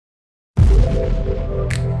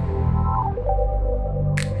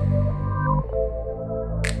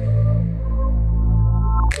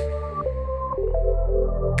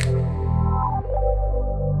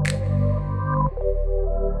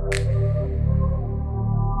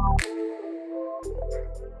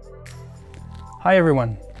Hi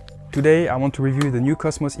everyone! Today I want to review the new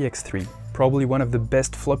CosmosEx 3, probably one of the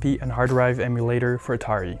best floppy and hard drive emulator for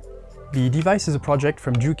Atari. The device is a project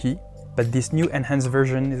from Juki, but this new enhanced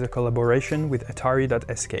version is a collaboration with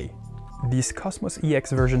Atari.SK. This CosmosEx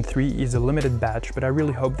version 3 is a limited batch, but I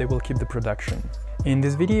really hope they will keep the production. In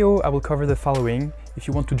this video I will cover the following. If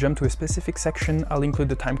you want to jump to a specific section, I'll include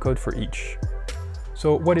the timecode for each.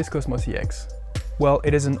 So what is CosmosEx? Well,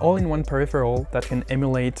 it is an all-in-one peripheral that can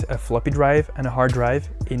emulate a floppy drive and a hard drive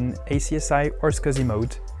in ACSI or SCSI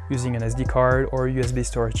mode using an SD card or USB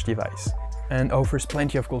storage device, and offers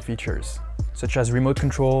plenty of cool features, such as remote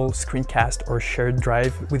control, screencast or shared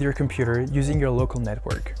drive with your computer using your local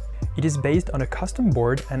network. It is based on a custom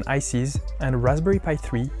board and ICs and a Raspberry Pi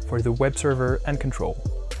 3 for the web server and control.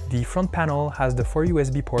 The front panel has the 4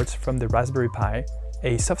 USB ports from the Raspberry Pi,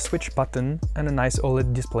 a soft switch button, and a nice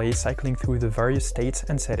OLED display cycling through the various states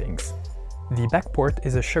and settings. The back port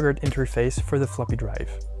is a sugared interface for the floppy drive.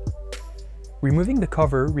 Removing the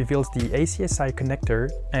cover reveals the ACSI connector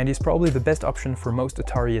and is probably the best option for most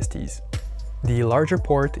Atari STs. The larger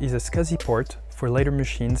port is a SCSI port for later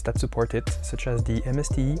machines that support it, such as the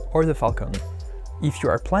MST or the Falcon. If you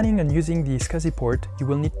are planning on using the SCSI port, you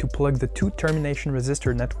will need to plug the 2 termination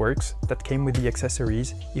resistor networks that came with the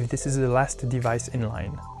accessories if this is the last device in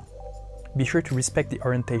line. Be sure to respect the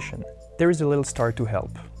orientation. There is a little star to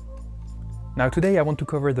help. Now today I want to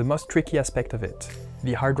cover the most tricky aspect of it,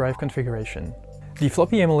 the hard drive configuration. The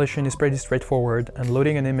floppy emulation is pretty straightforward, and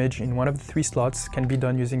loading an image in one of the 3 slots can be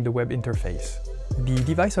done using the web interface. The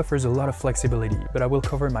device offers a lot of flexibility, but I will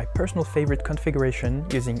cover my personal favorite configuration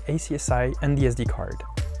using ACSI and the SD card.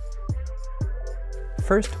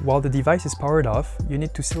 First, while the device is powered off, you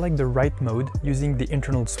need to select the right mode using the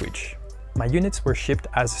internal switch. My units were shipped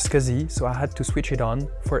as SCSI, so I had to switch it on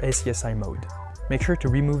for ACSI mode. Make sure to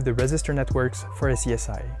remove the resistor networks for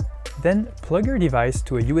ACSI. Then, plug your device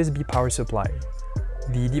to a USB power supply.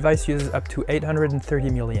 The device uses up to 830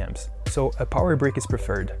 mA, so a power brick is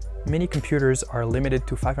preferred. Many computers are limited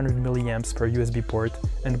to 500 mA per USB port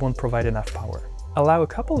and won't provide enough power. Allow a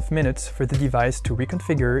couple of minutes for the device to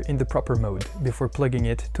reconfigure in the proper mode before plugging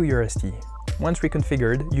it to your ST. Once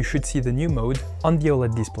reconfigured, you should see the new mode on the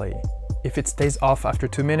OLED display. If it stays off after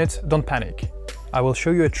 2 minutes, don't panic. I will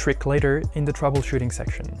show you a trick later in the troubleshooting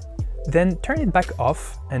section. Then turn it back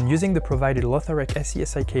off and, using the provided Lotharek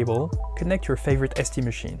SCSI cable, connect your favorite ST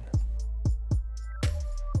machine.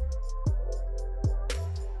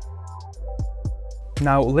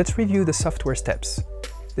 Now let's review the software steps.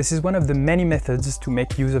 This is one of the many methods to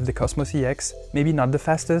make use of the CosmosEx, maybe not the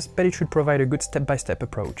fastest, but it should provide a good step-by-step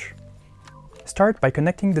approach. Start by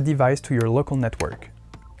connecting the device to your local network.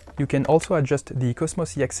 You can also adjust the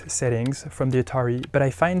CosmosEx settings from the Atari, but I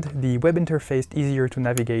find the web interface easier to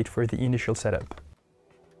navigate for the initial setup.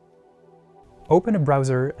 Open a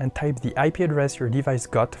browser and type the IP address your device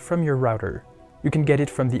got from your router. You can get it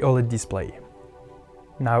from the OLED display.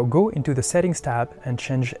 Now go into the Settings tab and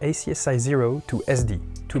change ACSI 0 to SD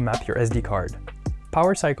to map your SD card.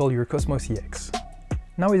 Power cycle your CosmosEx.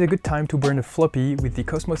 Now is a good time to burn a floppy with the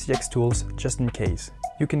CosmosEx tools just in case.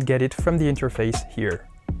 You can get it from the interface here.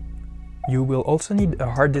 You will also need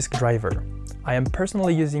a hard disk driver. I am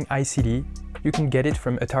personally using ICD. You can get it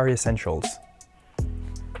from Atari Essentials.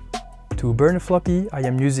 To burn a floppy, I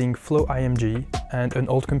am using FlowIMG and an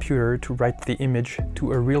old computer to write the image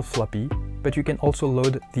to a real floppy, but you can also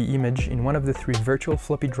load the image in one of the 3 virtual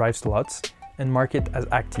floppy drive slots and mark it as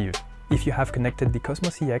active if you have connected the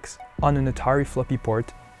CosmosEx on an Atari floppy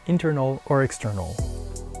port, internal or external.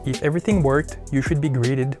 If everything worked, you should be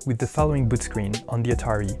greeted with the following boot screen on the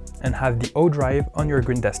Atari and have the O drive on your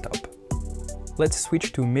green desktop. Let's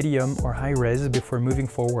switch to medium or high res before moving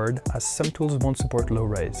forward, as some tools won't support low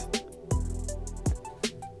res.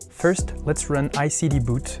 First, let's run ICD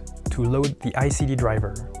boot to load the ICD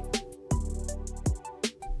driver.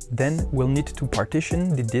 Then we'll need to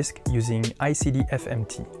partition the disk using ICD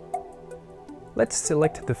FMT. Let's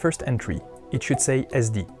select the first entry. It should say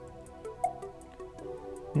SD.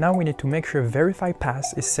 Now we need to make sure Verify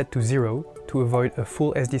Pass is set to 0 to avoid a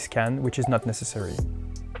full SD scan, which is not necessary.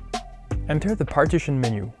 Enter the partition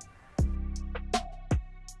menu.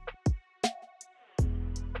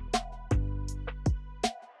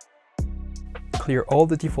 Clear all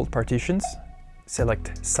the default partitions,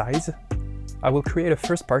 select Size. I will create a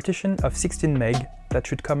first partition of 16 MB that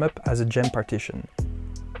should come up as a gem partition.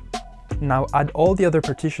 Now add all the other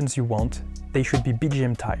partitions you want. They should be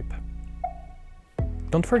BGM type.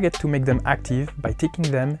 Don't forget to make them active by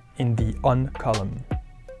ticking them in the On column.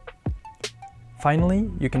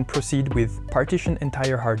 Finally, you can proceed with Partition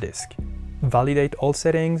entire hard disk. Validate all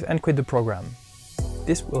settings and quit the program.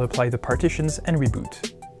 This will apply the partitions and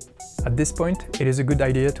reboot. At this point, it is a good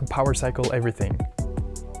idea to power cycle everything.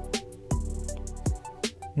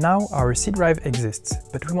 Now our C drive exists,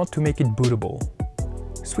 but we want to make it bootable.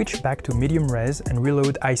 Switch back to medium res and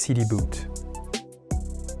reload ICD boot.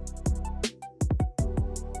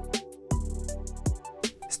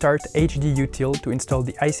 Start HDUtil to install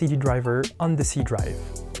the ICD driver on the C drive.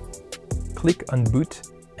 Click on boot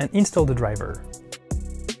and install the driver.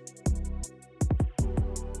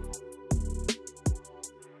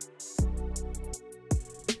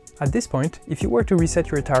 At this point, if you were to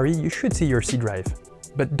reset your Atari, you should see your C drive,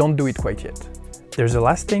 but don't do it quite yet. There's a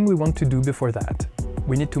last thing we want to do before that.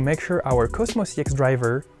 We need to make sure our CosmosEx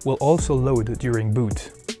driver will also load during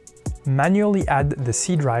boot. Manually add the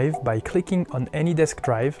C drive by clicking on any disk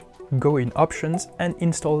drive, go in Options and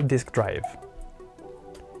install disk drive.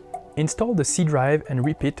 Install the C drive and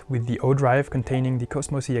repeat with the O drive containing the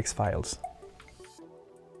CosmosEx files.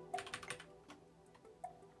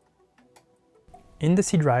 In the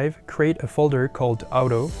C drive, create a folder called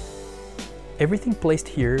Auto. Everything placed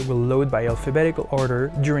here will load by alphabetical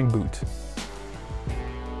order during boot.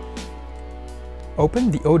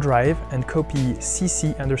 Open the O drive and copy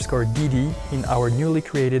cc_dd in our newly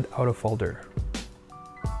created Auto folder.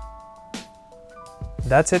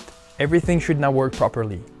 That's it, everything should now work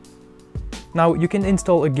properly. Now you can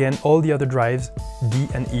install again all the other drives, D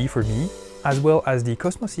and E for me, as well as the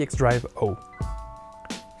CosmosEx drive O.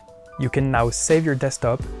 You can now save your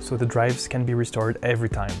desktop so the drives can be restored every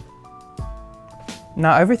time.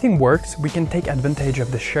 Now everything works, we can take advantage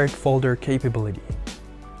of the shared folder capability.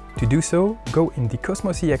 To do so, go in the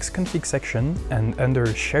CosmosEx config section and under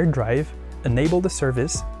Shared Drive, enable the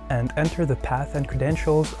service and enter the path and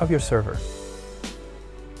credentials of your server.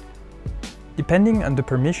 Depending on the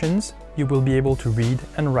permissions, you will be able to read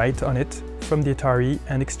and write on it from the Atari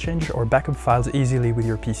and exchange or backup files easily with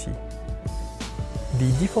your PC.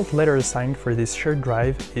 The default letter assigned for this shared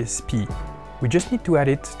drive is P. We just need to add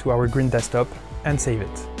it to our green desktop and save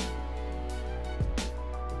it.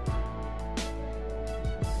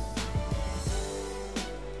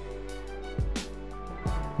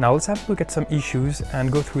 Now let's have a look at some issues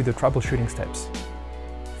and go through the troubleshooting steps.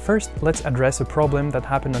 First, let's address a problem that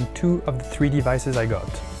happened on 2 of the 3 devices I got.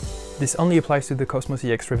 This only applies to the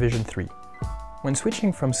CosmosEx revision 3. When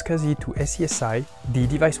switching from SCSI to SCSI, the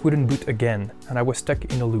device wouldn't boot again, and I was stuck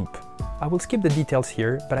in a loop. I will skip the details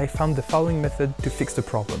here, but I found the following method to fix the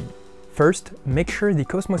problem. First, make sure the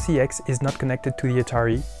CosmosEx is not connected to the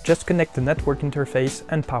Atari, just connect the network interface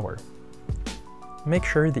and power. Make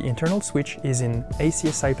sure the internal switch is in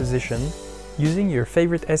ACSI position. Using your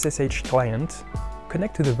favorite SSH client,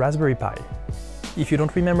 connect to the Raspberry Pi. If you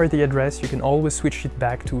don't remember the address, you can always switch it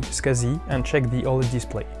back to SCSI and check the OLED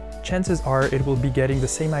display. Chances are it will be getting the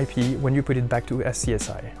same IP when you put it back to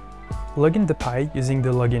SCSI. Log in the Pi using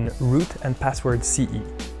the login root and password CE.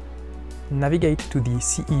 Navigate to the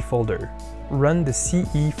CE folder. Run the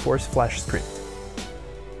CE force flash script.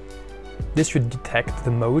 This should detect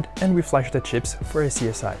the mode and reflash the chips for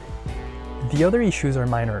SCSI. The other issues are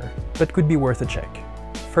minor, but could be worth a check.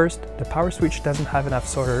 First, the power switch doesn't have enough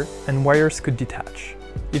solder and wires could detach.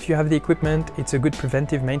 If you have the equipment, it's a good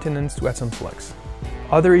preventive maintenance to add some flux.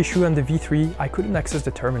 Other issue on the V3, I couldn't access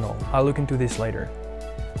the terminal. I'll look into this later.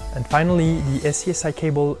 And finally, the SCSI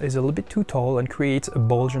cable is a little bit too tall and creates a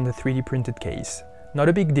bulge on the 3D printed case. Not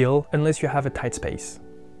a big deal unless you have a tight space.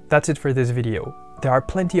 That's it for this video. There are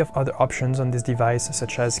plenty of other options on this device,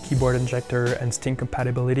 such as keyboard injector and Sting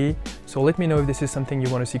compatibility, so let me know if this is something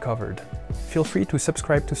you want to see covered. Feel free to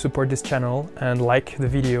subscribe to support this channel and like the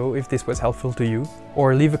video if this was helpful to you,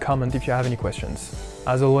 or leave a comment if you have any questions.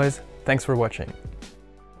 As always, thanks for watching.